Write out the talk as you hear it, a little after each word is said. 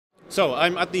So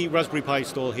I'm at the Raspberry Pi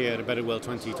stall here at Better World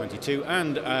 2022,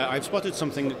 and I've spotted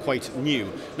something quite new.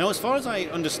 Now, as far as I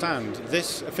understand,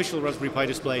 this official Raspberry Pi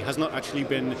display has not actually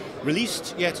been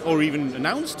released yet or even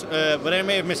announced, but I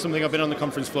may have missed something. I've been on the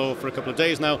conference floor for a couple of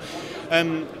days now.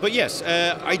 But yes,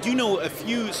 I do know a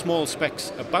few small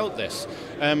specs about this.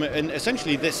 And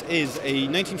essentially, this is a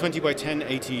 1920 by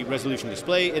 1080 resolution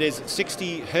display. It is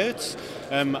 60 hertz.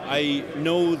 I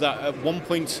know that at one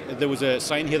point there was a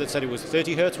sign here that said it was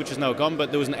 30 hertz, which is now gone, but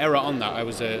there was an error on that, I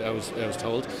was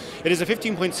told. It is a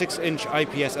 15.6-inch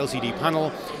IPS LCD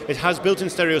panel. It has built-in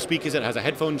stereo speakers. It has a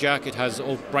headphone jack. It has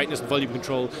all brightness and volume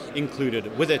control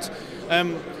included with it.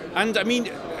 And I mean,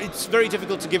 it's very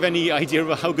difficult to give any idea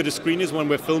of how good a screen is when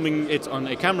we're filming it on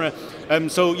a camera.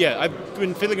 So yeah, I've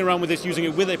been fiddling around with this, using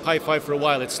it with a Pi 5 for a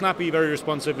while. It's snappy, very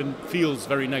responsive, and feels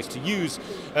very nice to use.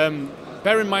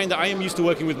 Bear in mind that I am used to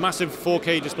working with massive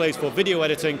 4K displays for video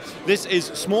editing. This is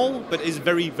small, but is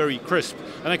very, very crisp.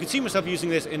 And I could see myself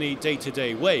using this in a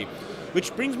day-to-day way.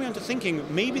 Which brings me on to thinking,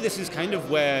 maybe this is kind of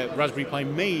where Raspberry Pi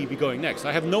may be going next.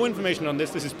 I have no information on this.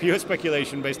 This is pure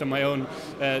speculation based on my own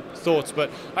thoughts. But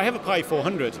I have a Pi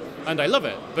 400, and I love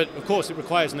it. But of course, it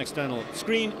requires an external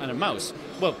screen and a mouse.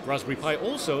 Well, Raspberry Pi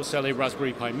also sell a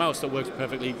Raspberry Pi mouse that works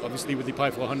perfectly, obviously, with the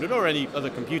Pi 400 or any other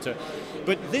computer.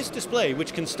 But this display,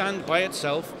 which can stand by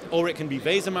itself, or it can be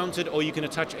VESA-mounted, or you can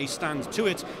attach a stand to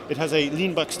it. It has a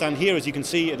lean-back stand here, as you can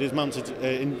see. It is mounted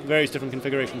in various different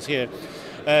configurations here.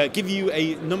 Give you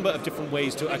a number of different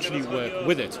ways to actually work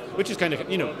with it, which is kind of,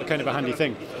 a handy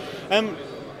thing.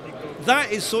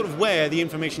 That is sort of where the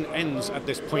information ends at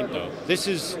this point, though. This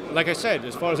is, like I said,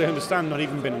 as far as I understand, not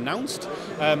even been announced,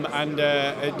 and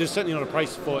there's certainly not a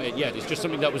price for it yet. It's just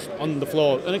something that was on the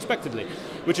floor unexpectedly,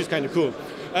 which is kind of cool.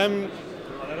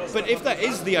 But if that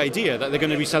is the idea, that they're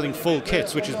going to be selling full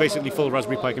kits, which is basically full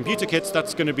Raspberry Pi computer kits,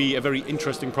 that's going to be a very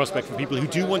interesting prospect for people who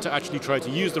do want to actually try to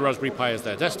use the Raspberry Pi as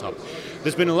their desktop.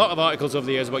 There's been a lot of articles over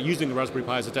the years about using the Raspberry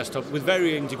Pi as a desktop with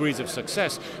varying degrees of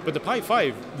success, but the Pi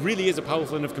 5 really is a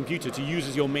powerful enough computer to use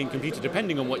as your main computer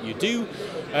depending on what you do.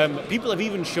 People have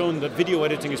even shown that video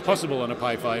editing is possible on a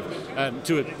Pi 5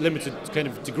 to a limited kind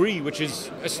of degree, which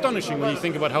is astonishing when you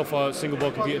think about how far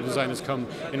single-board computer design has come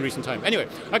in recent time. Anyway,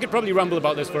 I could probably ramble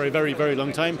about this for a very, very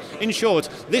long time. In short,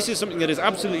 this is something that is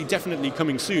absolutely definitely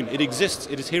coming soon. It exists,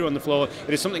 it is here on the floor,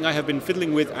 it is something I have been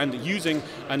fiddling with and using,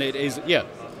 and it is, yeah,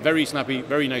 very snappy,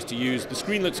 very nice to use. The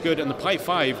screen looks good, and the Pi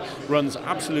 5 runs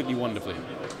absolutely wonderfully.